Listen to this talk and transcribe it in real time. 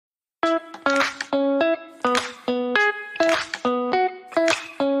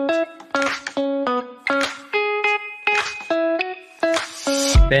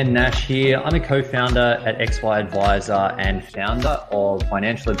Ben Nash here. I'm a co-founder at XY Advisor and founder of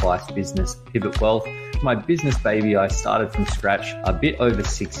financial advice business Pivot Wealth. My business baby I started from scratch a bit over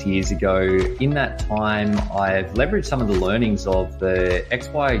 6 years ago. In that time, I've leveraged some of the learnings of the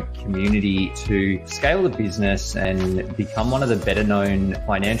XY community to scale the business and become one of the better known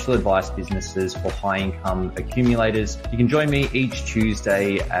financial advice businesses for high income accumulators. You can join me each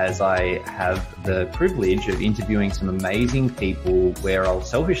Tuesday as I have the privilege of interviewing some amazing people where I'll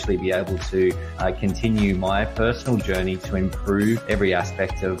selfishly be able to continue my personal journey to improve every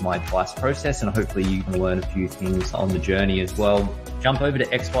aspect of my advice process, and hopefully you can learn a few things on the journey as well. Jump over to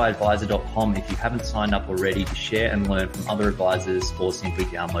xyadvisor.com if you haven't signed up already to share and learn from other advisors, or simply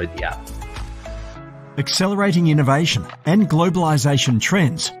download the app. Accelerating innovation and globalization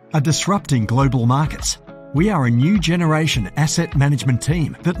trends are disrupting global markets. We are a new generation asset management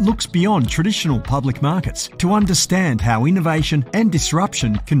team that looks beyond traditional public markets to understand how innovation and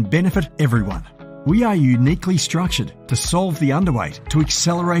disruption can benefit everyone. We are uniquely structured to solve the underweight to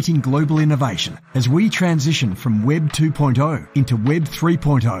accelerating global innovation as we transition from Web 2.0 into Web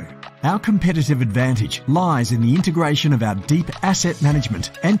 3.0. Our competitive advantage lies in the integration of our deep asset management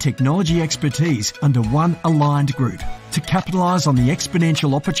and technology expertise under one aligned group to capitalise on the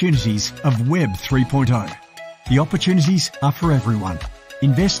exponential opportunities of Web 3.0. The opportunities are for everyone.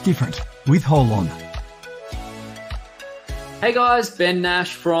 Invest different with Holon. Hey guys, Ben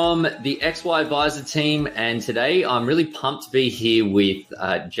Nash from the XY Advisor team, and today I'm really pumped to be here with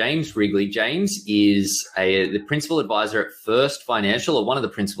James Wrigley. James is the principal advisor at First Financial, or one of the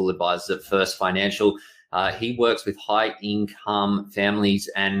principal advisors at First Financial. He works with high-income families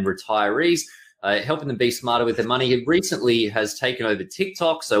and retirees, helping them be smarter with their money. He recently has taken over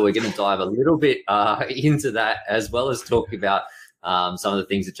TikTok, so we're going to dive a little bit into that, as well as talk about some of the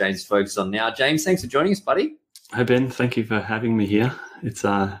things that James is focused on now. James, thanks for joining us, buddy. Hi, Ben. Thank you for having me here. It's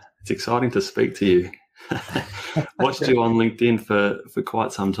exciting to speak to you. Watched you on LinkedIn for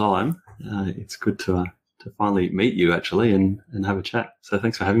quite some time. It's good to finally meet you, actually, and have a chat. So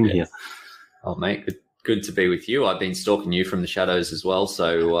thanks for having me here. Oh, mate, good to be with you. I've been stalking you from the shadows as well.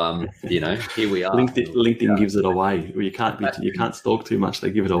 So, here we are. LinkedIn gives it away. You can't stalk too much.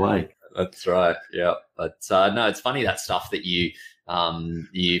 They give it away. That's right. Yeah. But no, it's funny, that stuff that you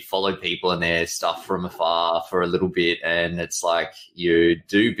follow people and their stuff from afar for a little bit, and it's like you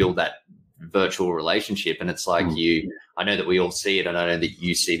do build that virtual relationship, and it's like I know that we all see it, and I know that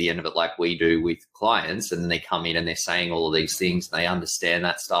you see the end of it like we do with clients, and then they come in and they're saying all of these things and they understand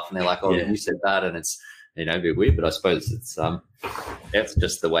that stuff and they're like, oh, you said that, and it's, a bit weird, but I suppose it's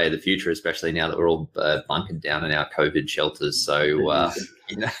just the way of the future, especially now that we're all bunkered down in our COVID shelters. So,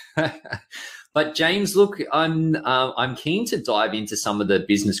 But James, look, I'm keen to dive into some of the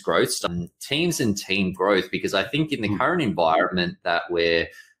business growth stuff, teams and team growth, because I think in the current environment that we're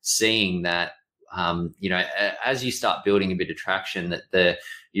seeing that, as you start building a bit of traction, that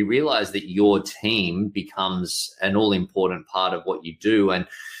you realize that your team becomes an all-important part of what you do. And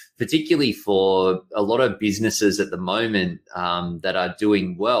particularly for a lot of businesses at the moment that are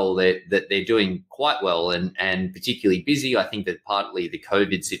doing well, that they're doing quite well and particularly busy. I think that partly the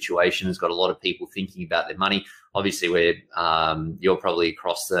COVID situation has got a lot of people thinking about their money. Obviously, you're probably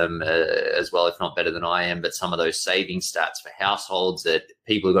across them as well, if not better than I am, but some of those saving stats for households, that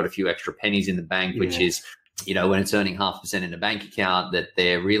people have got a few extra pennies in the bank, which is, when it's earning 0.5% in a bank account, that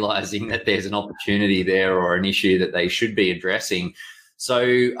they're realizing that there's an opportunity there or an issue that they should be addressing. So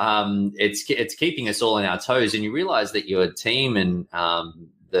it's keeping us all on our toes, and you realize that your team and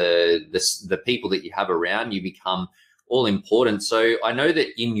the people that you have around you become all important. So I know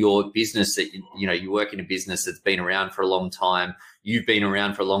that in your business that you work in a business that's been around for a long time. You've been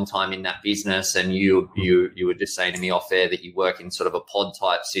around for a long time in that business, and you were just saying to me off air that you work in sort of a pod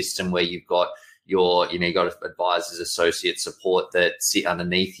type system where you've got you've got advisors, associate support that sit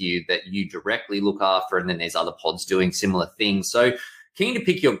underneath you that you directly look after, and then there's other pods doing similar things. So keen to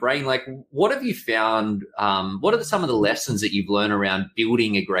pick your brain, like, what have you found? What are some of the lessons that you've learned around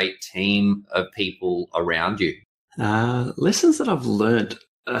building a great team of people around you? Lessons that I've learned,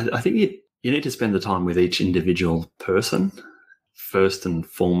 I think you need to spend the time with each individual person first and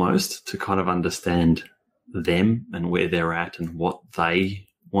foremost to kind of understand them and where they're at and what they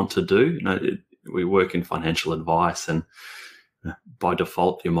want to do. We work in financial advice, and by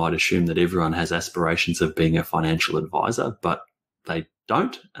default, you might assume that everyone has aspirations of being a financial advisor, but they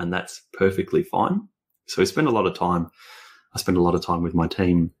don't, and that's perfectly fine. So I spend a lot of time with my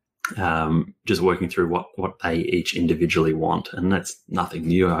team just working through what they each individually want, and that's nothing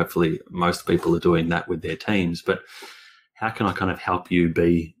new. Hopefully most people are doing that with their teams, but how can I kind of help you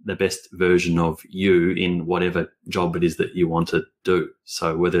be the best version of you in whatever job it is that you want to do?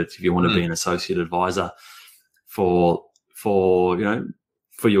 So whether it's if you want to be an associate advisor for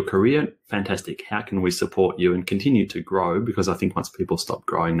your career, fantastic. How can we support you and continue to grow? Because I think once people stop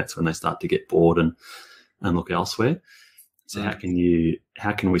growing, that's when they start to get bored and look elsewhere. So how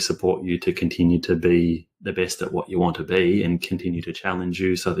can we support you to continue to be the best at what you want to be and continue to challenge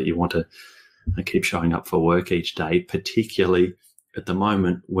you so that you want to keep showing up for work each day, particularly at the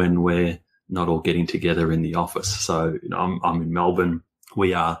moment when we're not all getting together in the office. So, I'm in Melbourne.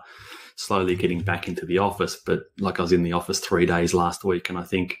 We are slowly getting back into the office, but like I was in the office 3 days last week, and I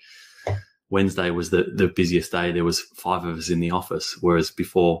think Wednesday was the busiest day. There was 5 of us in the office, whereas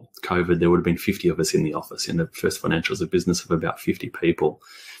before COVID, there would have been 50 of us in the office. In the First Financials, a business of about 50 people.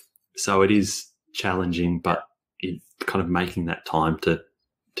 So it is challenging, but it kind of making that time to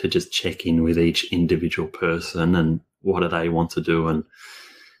just check in with each individual person and what do they want to do and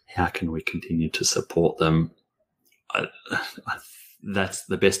how can we continue to support them. That's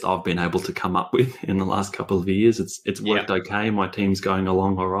the best I've been able to come up with in the last couple of years. It's worked okay. My team's going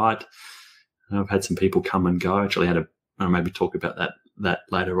along all right. I've had some people come and go. Actually, I'll maybe talk about that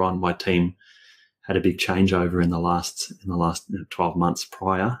later on. My team had a big changeover in the last 12 months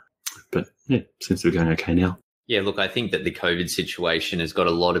prior, but seems to be going okay now. Yeah, look, I think that the COVID situation has got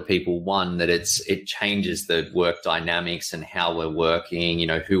a lot of people, one, that it changes the work dynamics and how we're working,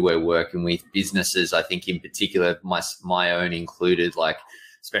 who we're working with, businesses, I think in particular, my own included, like,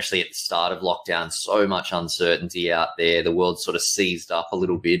 especially at the start of lockdown, so much uncertainty out there. The world sort of seized up a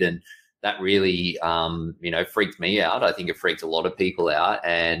little bit, and that really, freaked me out. I think it freaked a lot of people out,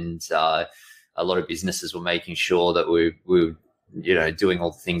 and a lot of businesses were making sure that we were, doing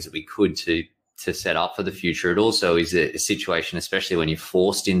all the things that we could to set up for the future. It also is a situation, especially when you're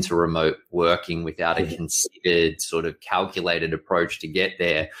forced into remote working without a considered sort of calculated approach to get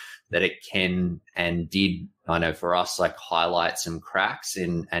there, that it can and did, I know for us, like highlight some cracks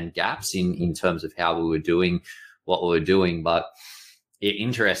and gaps in terms of how we were doing what we were doing. But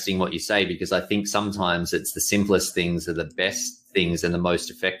interesting what you say, because I think sometimes it's the simplest things are the best things and the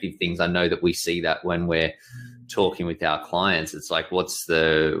most effective things. I know that we see that when we're talking with our clients. It's like, what's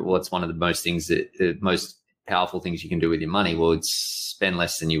one of the most powerful things you can do with your money? Well, it's spend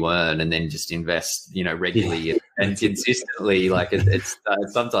less than you earn and then just invest, regularly and consistently. Like it's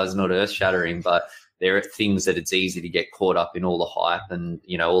sometimes not earth shattering, but there are things that it's easy to get caught up in all the hype and,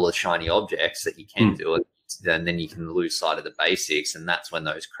 all the shiny objects that you can do it. And then you can lose sight of the basics. And that's when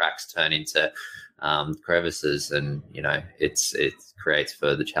those cracks turn into crevices and, it creates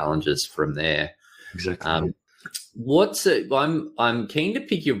further challenges from there. Exactly. I'm keen to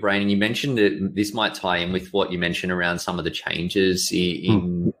pick your brain, and you mentioned that this might tie in with what you mentioned around some of the changes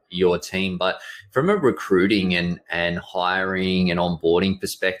in your team, but from a recruiting and hiring and onboarding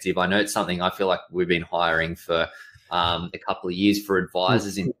perspective, I know it's something I feel like we've been hiring for a couple of years for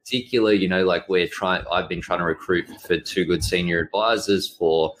advisors in particular. Like I've been trying to recruit for 2 good senior advisors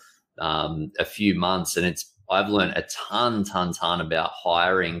for a few months, and I've learned a ton about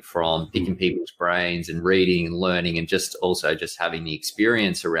hiring, from picking people's brains and reading and learning, and just having the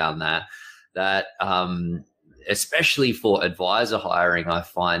experience around that, especially for advisor hiring, I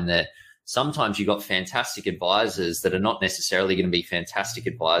find that sometimes you've got fantastic advisors that are not necessarily going to be fantastic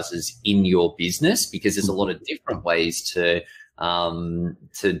advisors in your business, because there's a lot of different ways to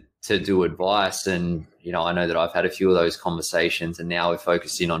do advice. And, I know that I've had a few of those conversations, and now we're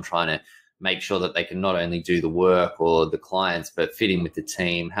focusing on trying to make sure that they can not only do the work or the clients, but fit in with the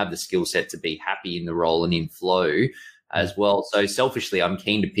team, have the skill set to be happy in the role and in flow as well. So selfishly, I'm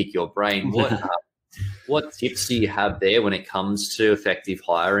keen to pick your brain. What tips do you have there when it comes to effective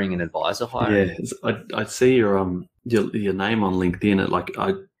hiring and advisor hiring? Yeah, I see your name on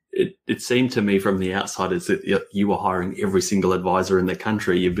LinkedIn. It seemed to me from the outside is that you were hiring every single advisor in the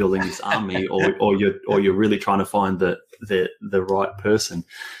country. You're building this army, or you're really trying to find the right person.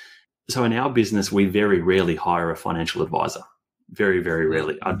 So in our business, we very rarely hire a financial advisor. Very, very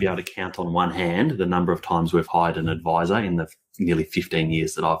rarely. I'd be able to count on one hand the number of times we've hired an advisor in the nearly 15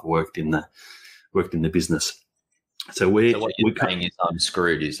 years that I've worked in the business. So what you're saying is I'm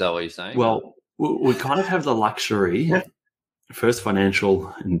screwed. Is that what you're saying? Well, we kind of have the luxury. First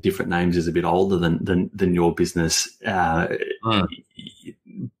Financial, and different names, is a bit older than your business.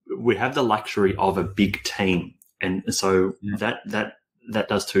 We have the luxury of a big team, and so that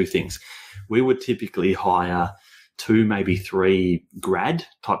does 2 things. We would typically hire 2, maybe 3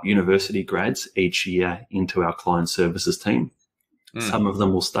 grad-type university grads each year into our client services team. Some of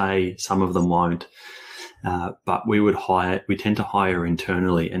them will stay, some of them won't. But we tend to hire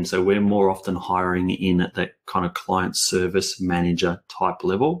internally. And so we're more often hiring in at that kind of client service manager type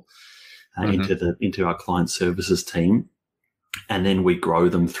level into our client services team. And then we grow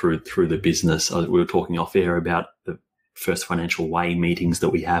them through the business. We were talking off air about the First Financial Way meetings that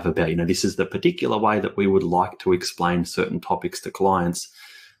we have about, this is the particular way that we would like to explain certain topics to clients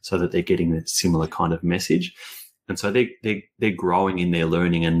so that they're getting a similar kind of message. And so they're growing in their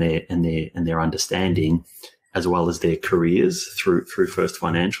learning and their understanding, as well as their careers through First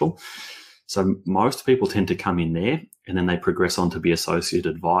Financial. So most people tend to come in there and then they progress on to be associate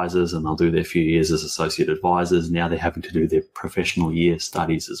advisors, and they'll do their few years as associate advisors. Now they're having to do their professional year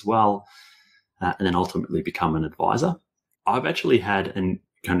studies as well, and then ultimately become an advisor. I've actually had, and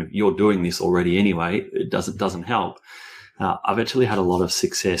kind of you're doing this already anyway, it doesn't help. I've actually had a lot of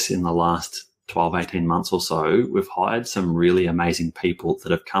success in the last 12, 18 months or so. We've hired some really amazing people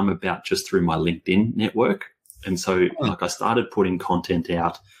that have come about just through my LinkedIn network. And so I started putting content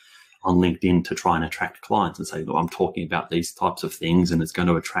out on LinkedIn to try and attract clients and say, look, I'm talking about these types of things and it's going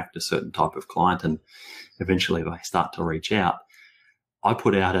to attract a certain type of client. And eventually they start to reach out. I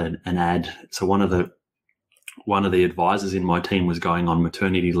put out an ad. So one of the advisors in my team was going on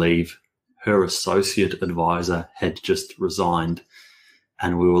maternity leave. Her associate advisor had just resigned,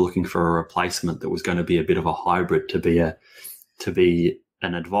 and we were looking for a replacement that was going to be a bit of a hybrid to be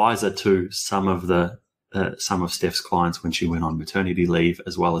an advisor to some of Steph's clients when she went on maternity leave,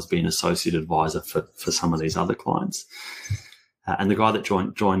 as well as being associate advisor for some of these other clients. And the guy that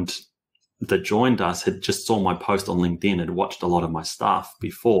joined us had just saw my post on LinkedIn, had watched a lot of my stuff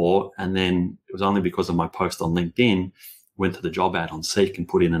before, and then it was only because of my post on LinkedIn went to the job ad on Seek and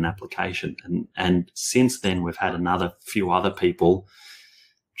put in an application. And since then, we've had another few other people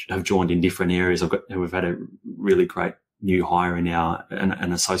have joined in different areas. We've had a really great new hire in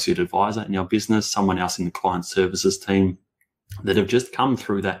an associate advisor in our business, someone else in the client services team that have just come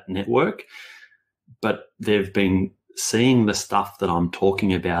through that network, but they've been seeing the stuff that I'm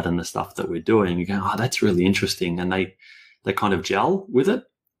talking about and the stuff that we're doing. You go, oh, that's really interesting. And they kind of gel with it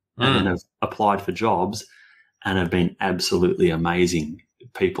and then have applied for jobs and have been absolutely amazing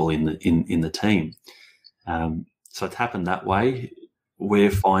people in the team. So it's happened that way. We're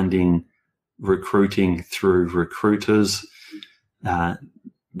finding recruiting through recruiters.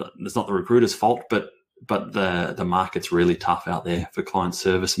 It's not the recruiter's fault, but the market's really tough out there for client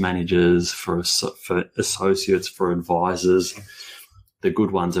service managers, for associates, for advisors. The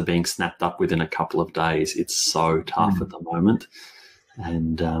good ones are being snapped up within a couple of days. It's so tough at the moment,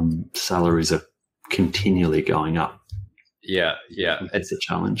 and salaries are continually going up. Yeah. It's a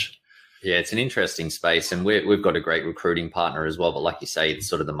challenge. Yeah, it's an interesting space, and we've got a great recruiting partner as well. But like you say, it's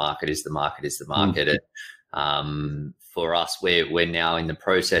sort of the market is the market. And, for us, we're now in the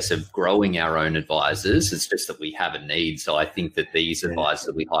process of growing our own advisors. It's just that we have a need. So I think that these advisors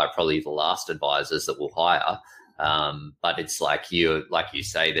that we hire are probably the last advisors that we'll hire. But it's like you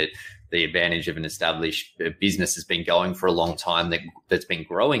say, that the advantage of an established business has been going for a long time, that's been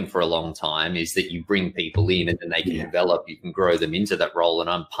growing for a long time, is that you bring people in and then they can develop, you can grow them into that role. And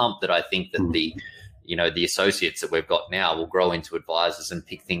I'm pumped that I think that the associates that we've got now will grow into advisors and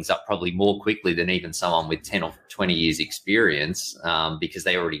pick things up probably more quickly than even someone with 10 or 20 years experience, because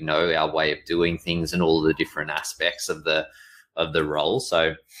they already know our way of doing things and all the different aspects of the role.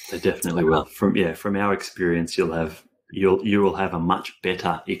 So they definitely will. From our experience, you will have a much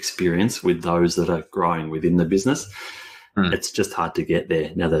better experience with those that are growing within the business. It's just hard to get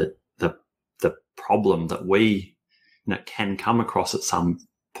there. Now, the problem that we can come across at some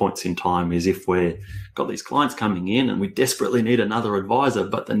points in time is if we've got these clients coming in and we desperately need another advisor,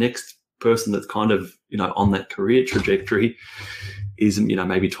 but the next person that's kind of on that career trajectory is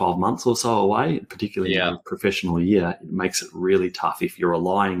maybe 12 months or so away, particularly in a professional year, it makes it really tough. If you're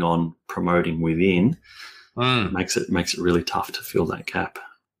relying on promoting within, it makes it really tough to fill that gap.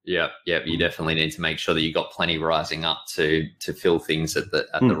 Yeah. You definitely need to make sure that you got plenty rising up to fill things at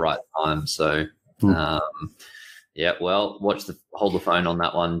the right time. So, well, hold the phone on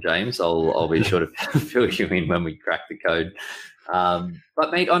that one, James. I'll be sure to fill you in when we crack the code.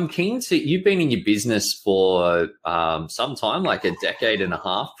 But mate, I'm keen to, you've been in your business for some time, like a decade and a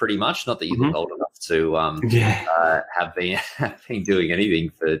half, pretty much. Not that you look old enough to have been doing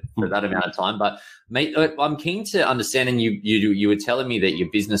anything for that amount of time. But mate, I'm keen to understand. And you were telling me that your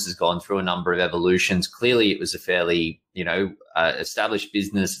business has gone through a number of evolutions. Clearly, it was a fairly established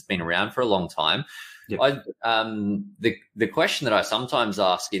business. It's been around for a long time. Yep. The question that I sometimes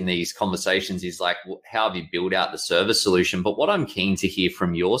ask in these conversations is like, how have you built out the service solution? But what I'm keen to hear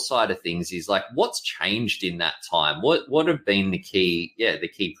from your side of things is like, what's changed in that time? What have been the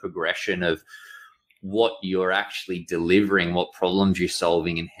key progression of what you're actually delivering, what problems you're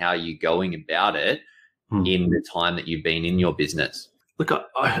solving, and how you're going about it in the time that you've been in your business? Look,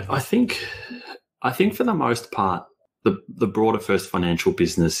 I think for the most part, the broader First Financial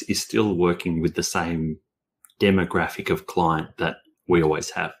business is still working with the same demographic of client that we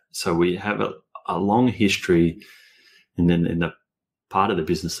always have. So we have a long history, and then in the part of the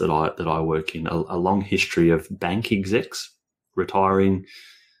business that I work in, a long history of bank execs retiring,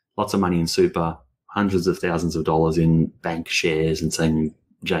 lots of money in super, hundreds of thousands of dollars in bank shares, and saying,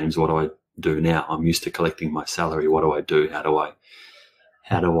 James, what do I do now? I'm used to collecting my salary. What do I do? How do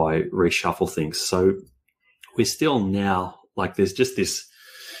I reshuffle things? So we're still now, like, there's just this,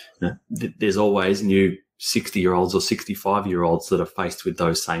 there's always new 60-year-olds or 65-year-olds that are faced with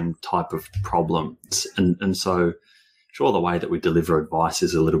those same type of problems. And so sure, the way that we deliver advice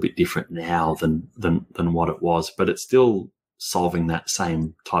is a little bit different now than what it was, but it's still solving that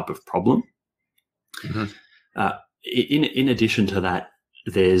same type of problem. In addition to that,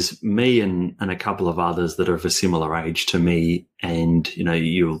 there's me and a couple of others that are of a similar age to me, and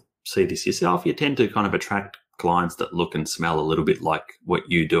you'll see this yourself. You tend to kind of attract clients that look and smell a little bit like what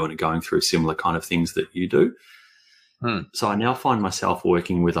you do and are going through similar kind of things that you do. So I now find myself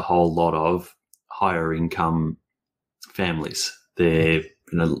working with a whole lot of higher income families. They're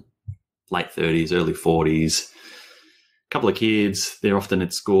late 30s, early 40s, couple of kids. They're often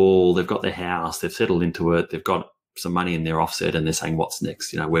at school. They've got their house. They've settled into it. They've got some money in their offset, and they're saying, "What's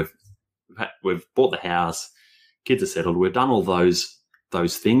next?" We've bought the house. Kids are settled. We've done all those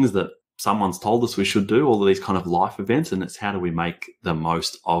things that someone's told us we should do. All of these kind of life events, and it's how do we make the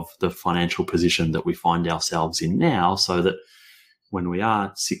most of the financial position that we find ourselves in now, so that when we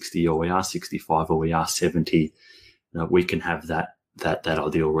are 60 or we are 65 or we are 70, we can have that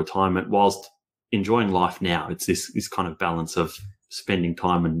ideal retirement whilst enjoying life now. It's this kind of balance of spending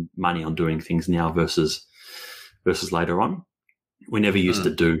time and money on doing things now versus later on. We never used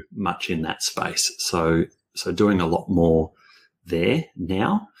to do much in that space. So doing a lot more there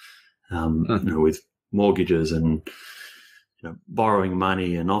now, with mortgages and borrowing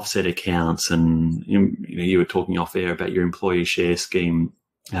money and offset accounts, and you were talking off air about your employee share scheme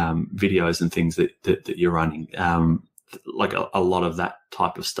videos and things that you're running, like a lot of that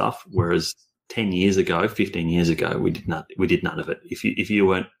type of stuff. Whereas 10 years ago, 15 years ago, we did none of it. If you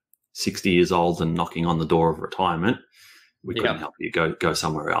weren't 60 years old and knocking on the door of retirement, we couldn't help you go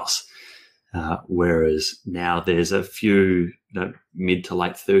somewhere else. Whereas now there's a few mid to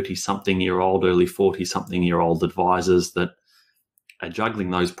late 30-something-year-old, early 40-something-year-old advisors that are juggling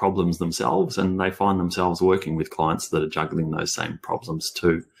those problems themselves, and they find themselves working with clients that are juggling those same problems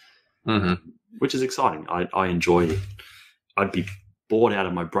too, which is exciting. I enjoy it. I'd be bored out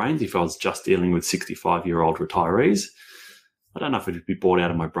of my brains if I was just dealing with 65-year-old retirees. I don't know if it'd be bored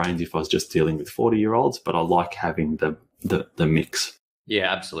out of my brains if I was just dealing with 40-year-olds, but I like having the mix.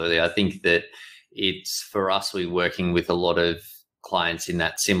 Yeah, absolutely. I think that it's, for us, we're working with a lot of clients in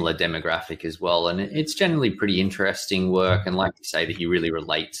that similar demographic as well. And it's generally pretty interesting work. And like you say, that you really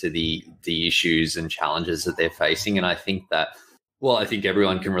relate to the issues and challenges that they're facing. And I think that, I think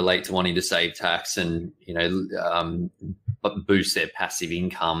everyone can relate to wanting to save tax and, boost their passive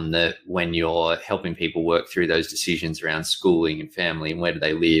income, that when you're helping people work through those decisions around schooling and family and where do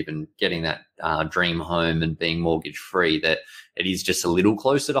they live and getting that dream home and being mortgage free, that it is just a little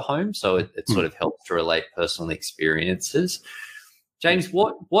closer to home. So it sort of helps to relate personal experiences. James,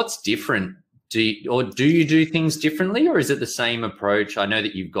 what's different? Do you do things differently, or is it the same approach? I know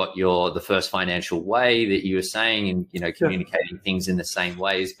that you've got the First Financial way that you were saying, and communicating things in the same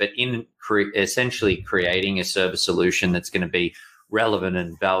ways, but in essentially creating a service solution that's going to be relevant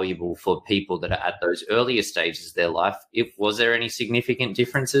and valuable for people that are at those earlier stages of their life. Was there any significant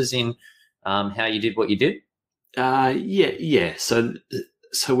differences in how you did what you did? Yeah. So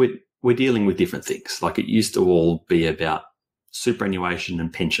we're dealing with different things. Like, it used to all be about superannuation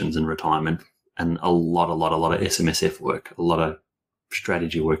and pensions and retirement, and a lot of SMSF work, a lot of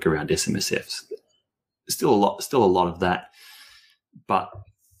strategy work around SMSFs. Still a lot of that, but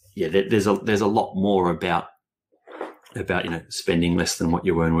yeah, there's a lot more about spending less than what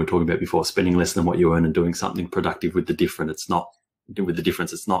you earn. We were talking about before, spending less than what you earn and doing something productive with the difference. It's not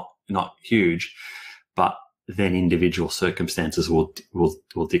huge, but then individual circumstances will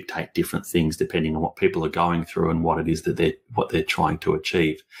dictate different things depending on what people are going through and what it is that they're trying to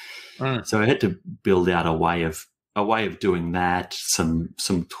achieve. So I had to build out a way of doing that, some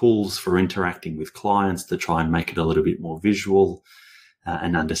tools for interacting with clients to try and make it a little bit more visual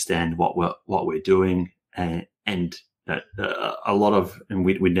and understand what we're doing, and a lot of, and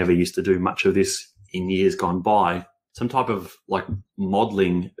we never used to do much of this in years gone by, some type of like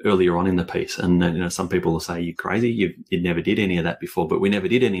modeling earlier on in the piece. And some people will say, you're crazy, you never did any of that before. But we never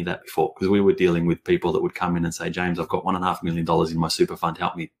did any of that before, because we were dealing with people that would come in and say, James, I've got $1.5 million in my super fund,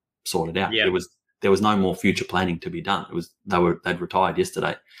 help me sort it out. Yeah. There was no more future planning to be done. They'd retired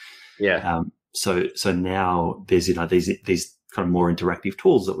yesterday. Yeah. So now there's these kind of more interactive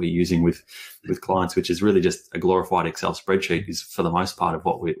tools that we're using with clients, which is really just a glorified Excel spreadsheet is for the most part of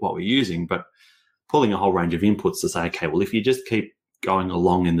what we're using, but pulling a whole range of inputs to say, okay, well, if you just keep going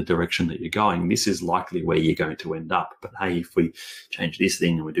along in the direction that you're going, this is likely where you're going to end up. But hey, if we change this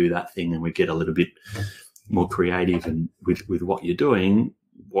thing and we do that thing and we get a little bit more creative and with what you're doing,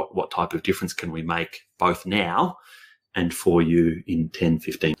 what type of difference can we make both now and for you in 10,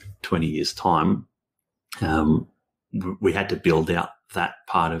 15, 20 years time? We had to build out that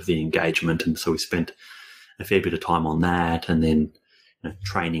part of the engagement. And so we spent a fair bit of time on that, and then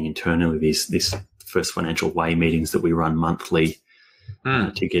training internally this First Financial Way meetings that we run monthly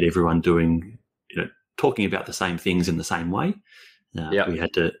to get everyone doing, talking about the same things in the same way.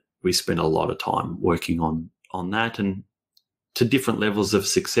 We spent a lot of time working on that, and to different levels of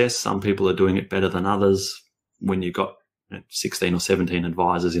success. Some people are doing it better than others. When you've got 16 or 17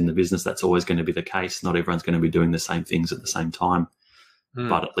 advisors in the business, that's always going to be the case. Not everyone's going to be doing the same things at the same time,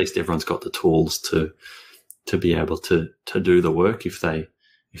 but at least everyone's got the tools to be able to do the work if they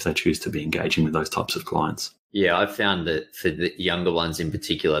choose to be engaging with those types of clients. Yeah, I've found that for the younger ones in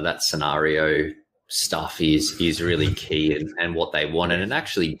particular, that scenario stuff is really key and what they want. And it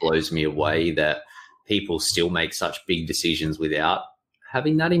actually blows me away that people still make such big decisions without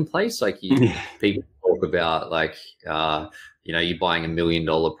having that in place. Like people talk about like, you're buying $1 million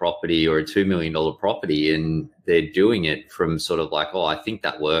property or a $2 million property, and they're doing it from sort of like, oh, I think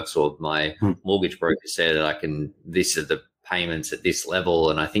that works, or my mortgage broker said that this are the payments at this level,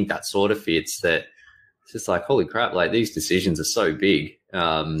 and I think that sort of fits. That it's just like, holy crap, like these decisions are so big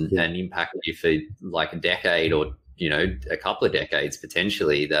and impact you for like a decade or a couple of decades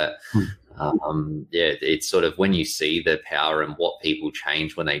potentially. That it's sort of when you see the power and what people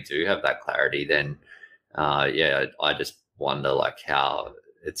change when they do have that clarity, then I just wonder like how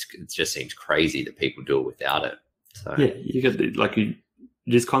it just seems crazy that people do it without it. So you got you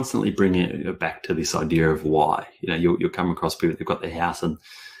just constantly bring it back to this idea of why. You'll come across people who've got their house and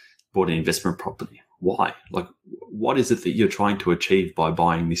bought an investment property. Why? Like, what is it that you're trying to achieve by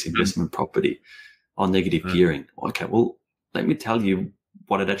buying this investment property? On negative gearing. Okay, well, let me tell you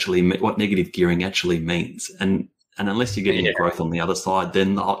what negative gearing actually means. And unless you're getting growth on the other side,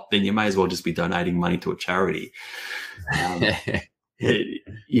 then you may as well just be donating money to a charity.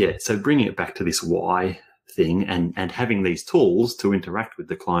 So bringing it back to this why thing and having these tools to interact with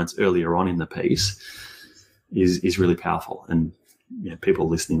the clients earlier on in the piece is really powerful. And people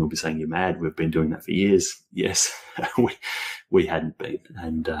listening will be saying, you're mad. We've been doing that for years. Yes, we hadn't been,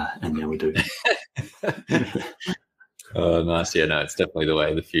 and now we do. Oh, nice. Yeah, no, it's definitely the way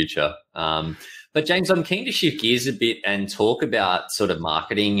of the future. But James, I'm keen to shift gears a bit and talk about sort of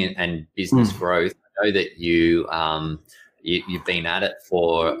marketing and business growth. I know that you've been at it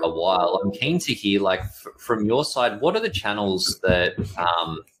for a while. I'm keen to hear, like, from your side, what are the channels that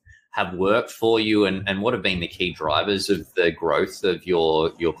have worked for you, and what have been the key drivers of the growth of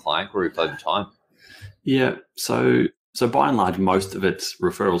your client group over time? Yeah, so by and large, most of it's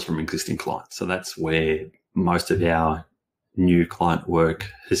referrals from existing clients. So that's where most of our new client work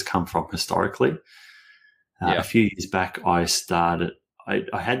has come from historically. A few years back, I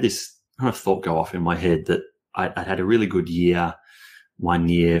had this kind of thought go off in my head that I had a really good year, 1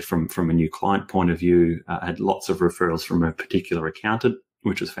 year from a new client point of view. I had lots of referrals from a particular accountant,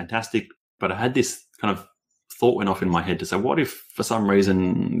 which was fantastic. But I had this kind of thought went off in my head to say, what if for some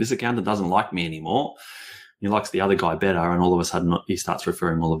reason this accountant doesn't like me anymore? He likes the other guy better, and all of a sudden he starts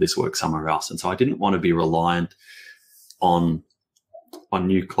referring all of this work somewhere else. And so I didn't want to be reliant on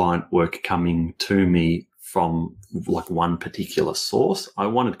new client work coming to me from like one particular source. I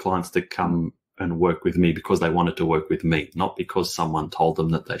wanted clients to come and work with me because they wanted to work with me, not because someone told them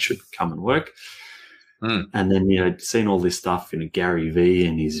that they should come and work. And then, seeing all this stuff, Gary V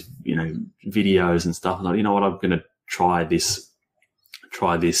and his, videos and stuff. And I thought, you know what, I'm going to try this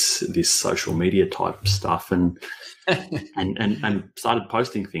social media type stuff and started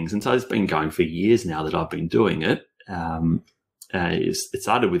posting things. And so it's been going for years now that I've been doing it. It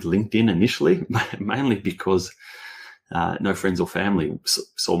started with LinkedIn initially, mainly because no friends or family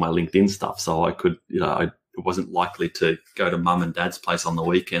saw my LinkedIn stuff. So I could, I wasn't likely to go to mum and dad's place on the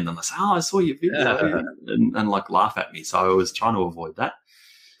weekend and they say, oh, I saw your video and like laugh at me. So I was trying to avoid that.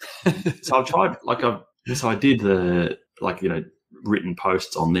 So I tried, I did written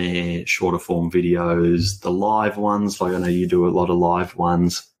posts on there, shorter form videos, the live ones. Like I know you do a lot of live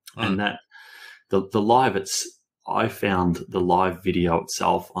ones, and that the live, I found the live video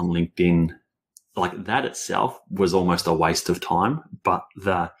itself on LinkedIn, like that itself was almost a waste of time, but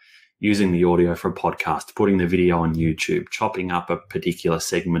using the audio for a podcast, putting the video on YouTube, chopping up a particular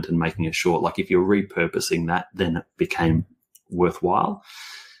segment and making it short, like if you're repurposing that, then it became worthwhile.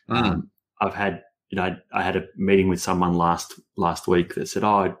 I've had, I had a meeting with someone last week that said,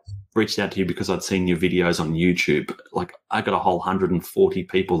 I reached out to you because I'd seen your videos on YouTube. Like I got a whole 140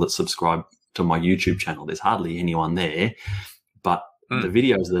 people that subscribe to my YouTube channel. There's hardly anyone there, but the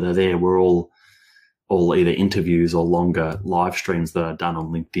videos that are there were all either interviews or longer live streams that are done on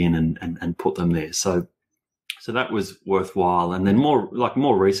LinkedIn and put them there. So that was worthwhile. And then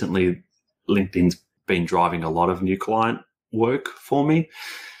more recently, LinkedIn's been driving a lot of new client work for me.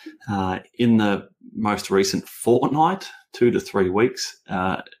 In the most recent fortnight, 2 to 3 weeks,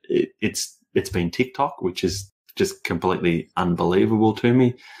 it's been TikTok, which is just completely unbelievable to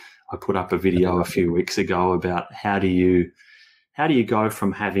me. I put up a video a few weeks ago about how do you go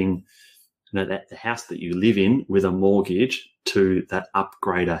from having the house that you live in with a mortgage to that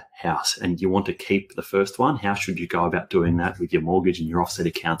upgrader house, and you want to keep the first one. How should you go about doing that with your mortgage and your offset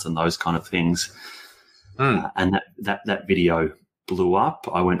accounts and those kind of things? And that video blew up.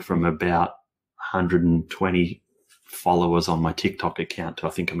 I went from about 120 followers on my TikTok account to I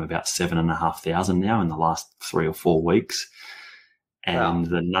think I'm about 7,500 now in the last 3 or 4 weeks. And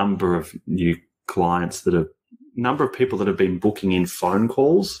the number of new clients number of people that have been booking in phone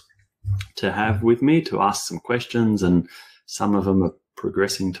calls to have with me to ask some questions, and some of them are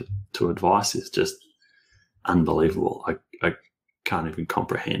progressing to advice, is just unbelievable. I can't even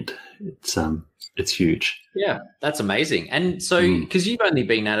comprehend. It's huge. Yeah, that's amazing. And so, because you've only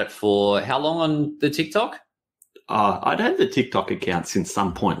been at it for how long on the TikTok? I'd had the TikTok account since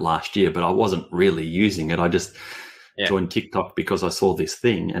some point last year, but I wasn't really using it. I just joined TikTok because I saw this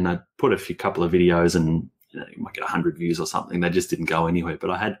thing, and I put a couple of videos, and you might get 100 views or something. They just didn't go anywhere.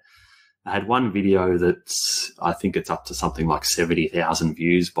 But I had one video that's, I think it's up to something like 70,000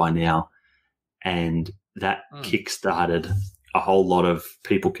 views by now, and that kickstarted a whole lot of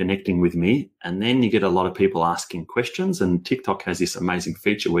people connecting with me. And then you get a lot of people asking questions, and TikTok has this amazing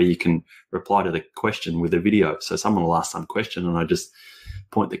feature where you can reply to the question with a video. So someone will ask some question, and I just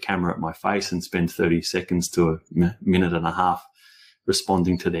point the camera at my face and spend 30 seconds to a minute and a half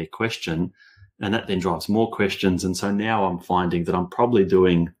responding to their question. And that then drives more questions. And so now I'm finding that I'm probably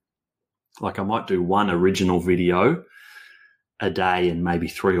doing, like I might do one original video a day and maybe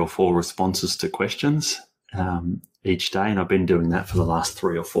 3 or 4 responses to questions each day. And I've been doing that for the last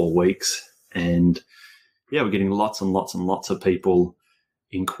 3 or 4 weeks. And we're getting lots and lots and lots of people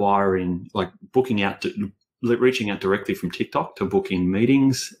inquiring, like reaching out directly from TikTok to book in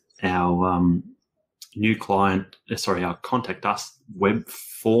meetings. Our our contact us web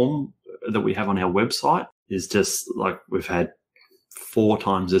form that we have on our website is just like, we've had 4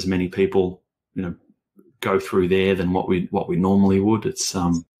 times as many people, go through there than what we normally would. It's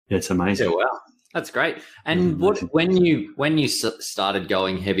amazing. Yeah, wow. That's great. And when you started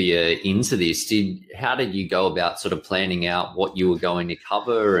going heavier into this, how did you go about sort of planning out what you were going to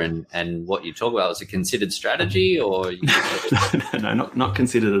cover and what you talk about? Was it considered strategy, or no, not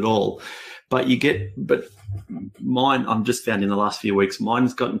considered at all? But mine, I'm just found in the last few weeks,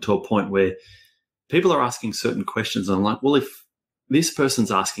 mine's gotten to a point where people are asking certain questions, and I'm like, well, if this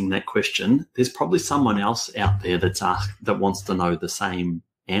person's asking that question, there's probably someone else out there that wants to know the same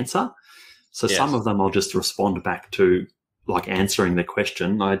answer. So some of them I'll just respond back to, like answering the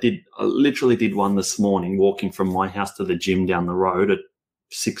question. I literally did one this morning, walking from my house to the gym down the road at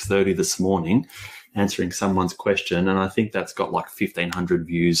 6:30 this morning, answering someone's question. And I think that's got like 1,500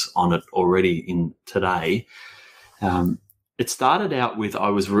 views on it already in today. It started out with, I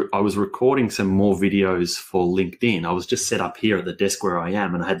was recording some more videos for LinkedIn. I was just set up here at the desk where I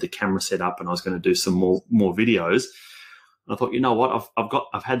am, and I had the camera set up, and I was going to do some more videos. I thought, you know what,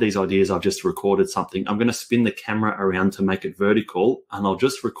 I've had these ideas. I've just recorded something. I'm going to spin the camera around to make it vertical, and I'll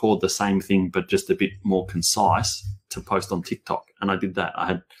just record the same thing, but just a bit more concise to post on TikTok. And I did that. I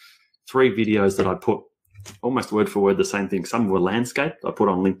had 3 videos that I put almost word for word the same thing. Some were landscape I put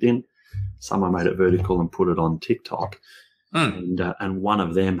on LinkedIn. Some I made it vertical and put it on TikTok. And one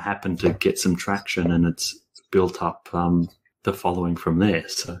of them happened to get some traction, and it's built up the following from there.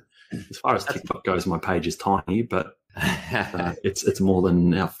 So as far as TikTok goes, my page is tiny, but it's more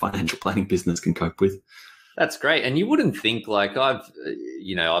than our financial planning business can cope with. That's great. And you wouldn't think, like, I'm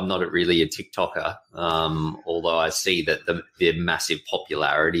not really a TikToker, although I see that the massive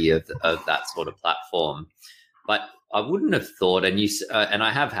popularity of that sort of platform. But I wouldn't have thought, and and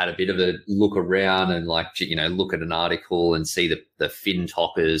I have had a bit of a look around and look at an article and see the fin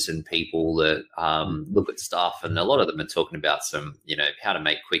talkers and people that look at stuff, and a lot of them are talking about some, how to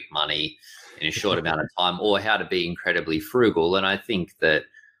make quick money in a short amount of time, or how to be incredibly frugal. And I think that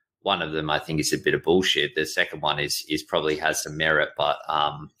one of them, I think, is a bit of bullshit. The second one is probably has some merit, but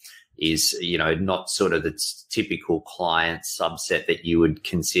is, not sort of the typical client subset that you would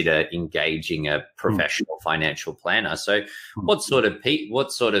consider engaging a professional financial planner. So what sort of people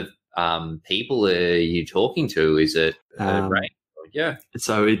are you talking to? Is it range? Yeah.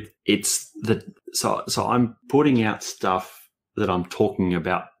 So so I'm putting out stuff that I'm talking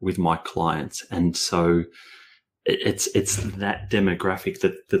about with my clients. And so it's that demographic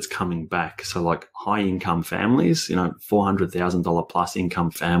that's coming back. So like high income families, $400,000 plus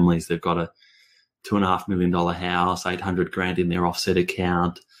income families, they've got a $2.5 million house, 800 grand in their offset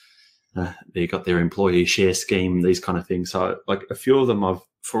account. They got their employee share scheme, these kind of things. So like a few of them,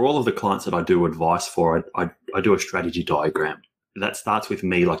 for all of the clients that I do advice for, I do a strategy diagram. That starts with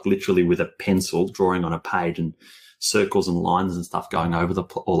me, like literally with a pencil drawing on a page and circles and lines and stuff going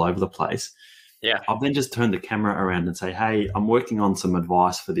all over the place. Yeah. I'll then just turn the camera around and say, hey, I'm working on some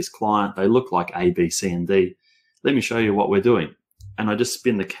advice for this client. They look like A, B, C, and D. Let me show you what we're doing. And I just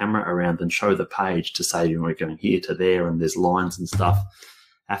spin the camera around and show the page to say, we're going here to there and there's lines and stuff.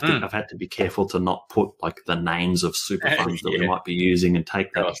 I've had to be careful to not put like the names of super funds that we might be using and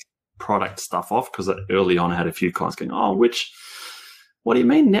take that product stuff off, because early on I had a few clients going, what do you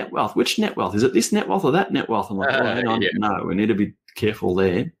mean net wealth? Which net wealth? Is it this net wealth or that net wealth? I'm like, hang on. No, we need to be careful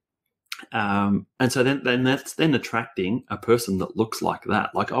there. And so then that's then attracting a person that looks like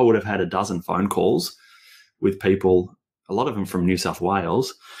that. Like I would have had a dozen phone calls with people, a lot of them from New South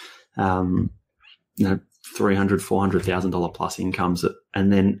Wales, $300,000, $400,000 plus incomes.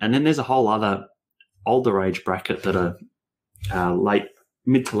 And then there's a whole other older age bracket that are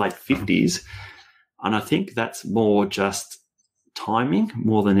mid to late 50s. And I think that's more just timing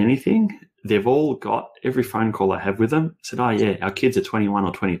more than anything. They've all got, every phone call I have with them said, oh yeah, our kids are 21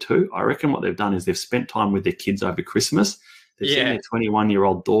 or 22. I reckon what they've done is they've spent time with their kids over Christmas. They've seen their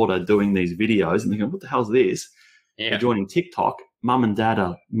 21-year-old daughter doing these videos and they're going, what the hell's this? Yeah. They're joining TikTok. Mum and dad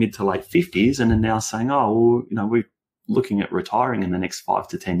are mid to late 50s and are now saying, we're looking at retiring in the next 5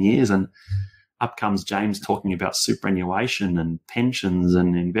 to 10 years. And up comes James talking about superannuation and pensions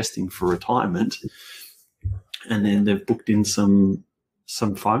and investing for retirement. And then they've booked in some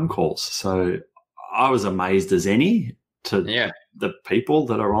phone calls. So I was amazed as any to the people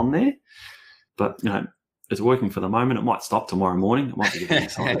that are on there. But, it's working for the moment. It might stop tomorrow morning. It might be getting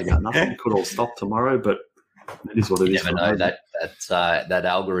excited about nothing. It could all stop tomorrow, but it is what it is. You never know that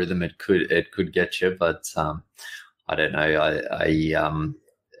algorithm. It could get you, but I don't know.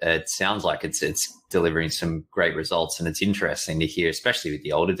 It sounds like it's delivering some great results, and it's interesting to hear, especially with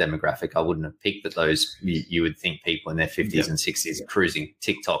the older demographic. I wouldn't have picked that those, you would think people in their 50s and 60s are cruising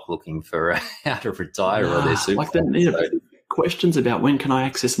TikTok looking for how to retire or their super. Like questions about when can I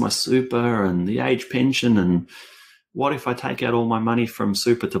access my super and the age pension, and what if I take out all my money from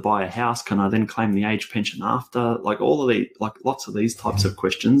super to buy a house? Can I then claim the age pension after? Like all of the, like lots of these types of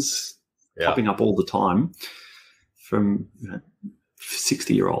questions popping up all the time from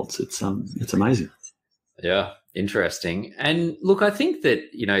 60-year-olds. It's amazing. Yeah, interesting. And look, I think that,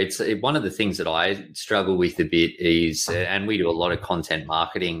 it's one of the things that I struggle with a bit is, and we do a lot of content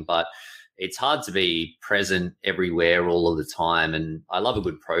marketing, but it's hard to be present everywhere all of the time. And I love a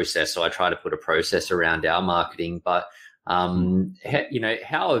good process, so I try to put a process around our marketing. But, how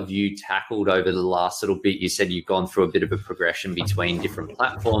have you tackled over the last little bit? You said you've gone through a bit of a progression between different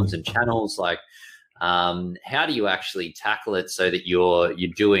platforms and channels. Like, how do you actually tackle it so that you're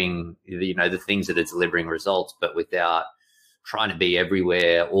doing, the things that are delivering results, but without trying to be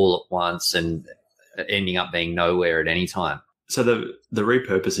everywhere all at once and ending up being nowhere at any time? So the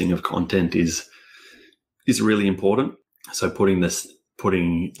repurposing of content is really important. So putting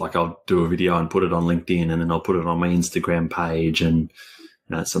like, I'll do a video and put it on LinkedIn, and then I'll put it on my Instagram page, and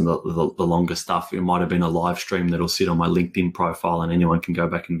some of the longer stuff. It might have been a live stream that'll sit on my LinkedIn profile, and anyone can go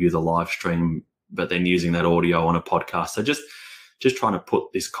back and view the live stream, but then using that audio on a podcast. So just trying to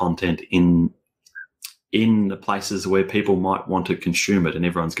put this content in the places where people might want to consume it, and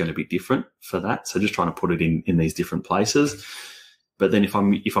everyone's going to be different for that. So just trying to put it in these different places. But then if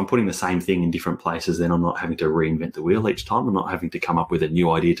I'm putting the same thing in different places, then I'm not having to reinvent the wheel each time. I'm not having to come up with a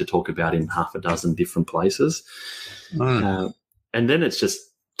new idea to talk about in half a dozen different places. And then it's just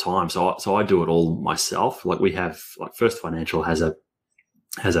time. So I do it all myself. Like we have, like First Financial has a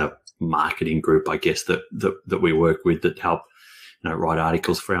marketing group, I guess, that we work with that help, write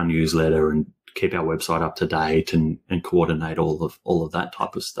articles for our newsletter and keep our website up to date and coordinate all of that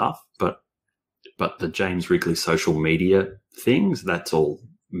type of stuff. But the James Wrigley social media things, that's all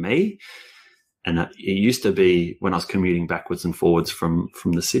me. And it used to be when I was commuting backwards and forwards from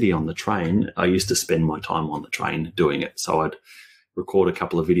the city on the train, I used to spend my time on the train doing it. So I'd record a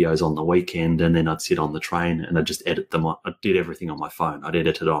couple of videos on the weekend, and then I'd sit on the train and I'd just edit them. I did everything on my phone. I'd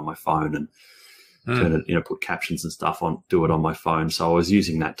edit it on my phone and turn it, put captions and stuff on, do it on my phone. So I was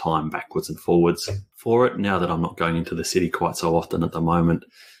using that time backwards and forwards for it. Now that I'm not going into the city quite so often at the moment,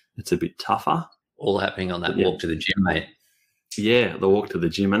 it's a bit tougher. All happening on that walk to the gym, mate. Yeah, the walk to the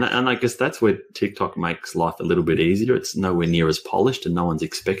gym. And I guess that's where TikTok makes life a little bit easier. It's nowhere near as polished, and no one's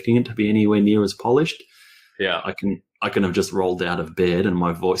expecting it to be anywhere near as polished. Yeah. I can have just rolled out of bed and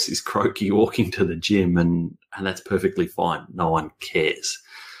my voice is croaky walking to the gym, and that's perfectly fine. No one cares.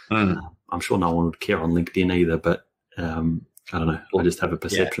 I'm sure no one would care on LinkedIn either, but I don't know. I just have a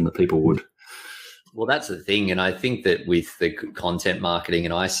perception that people would. Well, that's the thing. And I think that with the content marketing,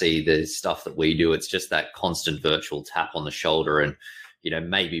 and I see the stuff that we do, it's just that constant virtual tap on the shoulder. And,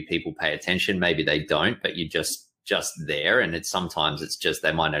 maybe people pay attention, maybe they don't, but you're just there. And sometimes it's just,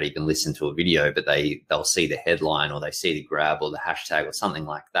 they might not even listen to a video, but they'll see the headline or they see the grab or the hashtag or something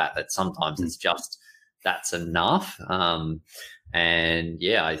like that, that sometimes it's just, that's enough. And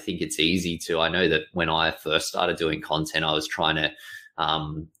yeah, I think it's easy I know that when I first started doing content, I was trying to,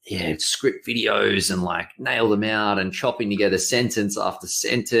 script videos and like nail them out and chopping together sentence after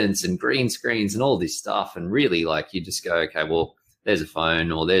sentence and green screens and all this stuff. And really, like, you just go, okay, well, there's a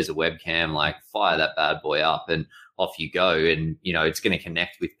phone or there's a webcam, like fire that bad boy up and off you go. And, it's going to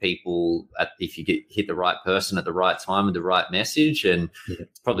connect with people if you hit the right person at the right time with the right message. And it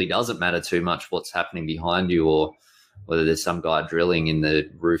probably doesn't matter too much what's happening behind you or whether there's some guy drilling in the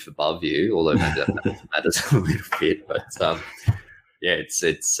roof above you, although maybe that matters a little bit. But yeah,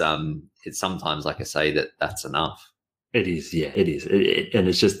 it's sometimes, like I say, that's enough. It is, yeah, it is. And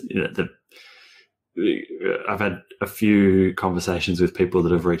it's just, I've had a few conversations with people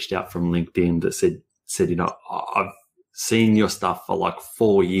that have reached out from LinkedIn that said, I've seen your stuff for like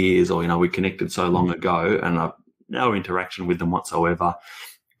 4 years, or, we connected so long ago and I've no interaction with them whatsoever.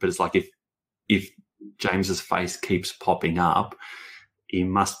 But it's like, if James's face keeps popping up, he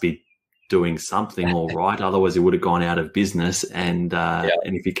must be doing something all right. Otherwise, he would have gone out of business. And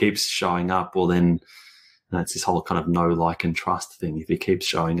if he keeps showing up, well, then it's this whole kind of know, like, and trust thing. If he keeps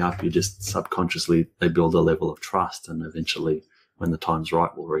showing up, you just subconsciously, they build a level of trust, and eventually, when the time's right,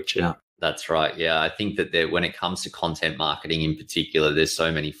 we'll reach out. That's right. Yeah, I think that when it comes to content marketing in particular, there's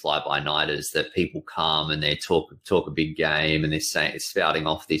so many fly-by-nighters that people come and they talk a big game and they're spouting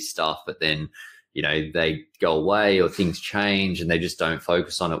off this stuff, but then they go away or things change and they just don't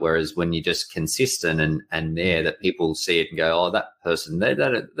focus on it. Whereas when you're just consistent and there, that people see it and go, oh, that person, they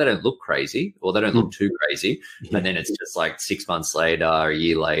don't look crazy, or they don't look too crazy. Yeah. And then it's just like 6 months later, a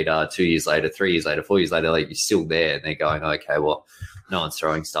year later, 2 years later, 3 years later, 4 years later, like, you're still there. And they're going, okay, well, no one's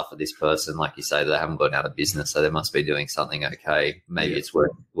throwing stuff at this person. Like you say, they haven't gone out of business, so they must be doing something okay. Maybe it's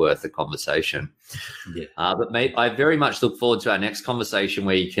worth a conversation. Yeah. But mate, I very much look forward to our next conversation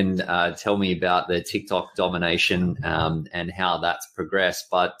where you can tell me about the TikTok domination and how that's progressed.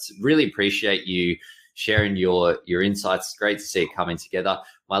 But really appreciate you sharing your insights. It's great to see it coming together.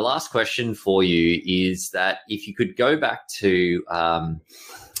 My last question for you is that if you could go back to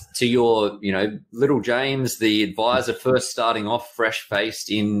your, little James, the advisor, first starting off fresh-faced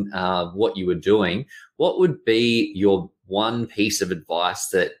in what you were doing, what would be your one piece of advice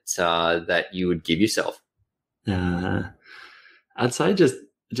that you would give yourself? I'd say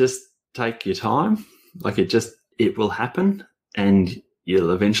just take your time. Like, it will happen, and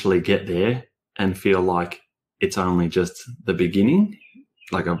you'll eventually get there and feel like it's only just the beginning.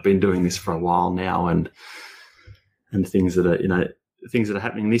 Like, I've been doing this for a while now, and things that are, things that are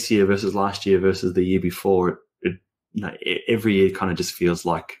happening this year versus last year versus the year before, every year kind of just feels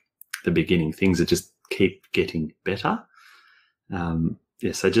like the beginning. Things that just keep getting better.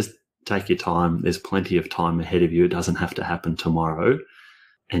 So just take your time. There's plenty of time ahead of you. It doesn't have to happen tomorrow.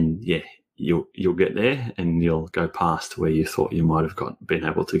 And you'll get there, and you'll go past where you thought you might have been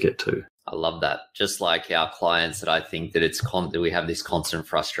able to get to. I love that. Just like our clients, that I think that that we have this constant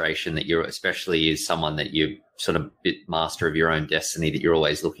frustration that you're, especially as someone that you're sort of bit master of your own destiny, that you're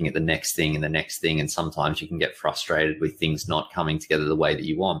always looking at the next thing and the next thing. And sometimes you can get frustrated with things not coming together the way that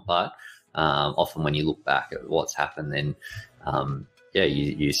you want. But often when you look back at what's happened, then yeah,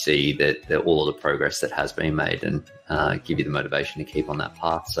 you see that all of the progress that has been made, and give you the motivation to keep on that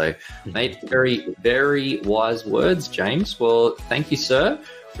path. So, mate, very, very wise words, James. Well, thank you, sir.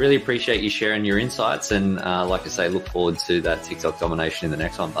 Really appreciate you sharing your insights, and like I say, look forward to that TikTok domination in the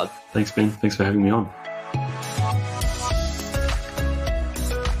next one, bud. Thanks, Ben. Thanks for having me on.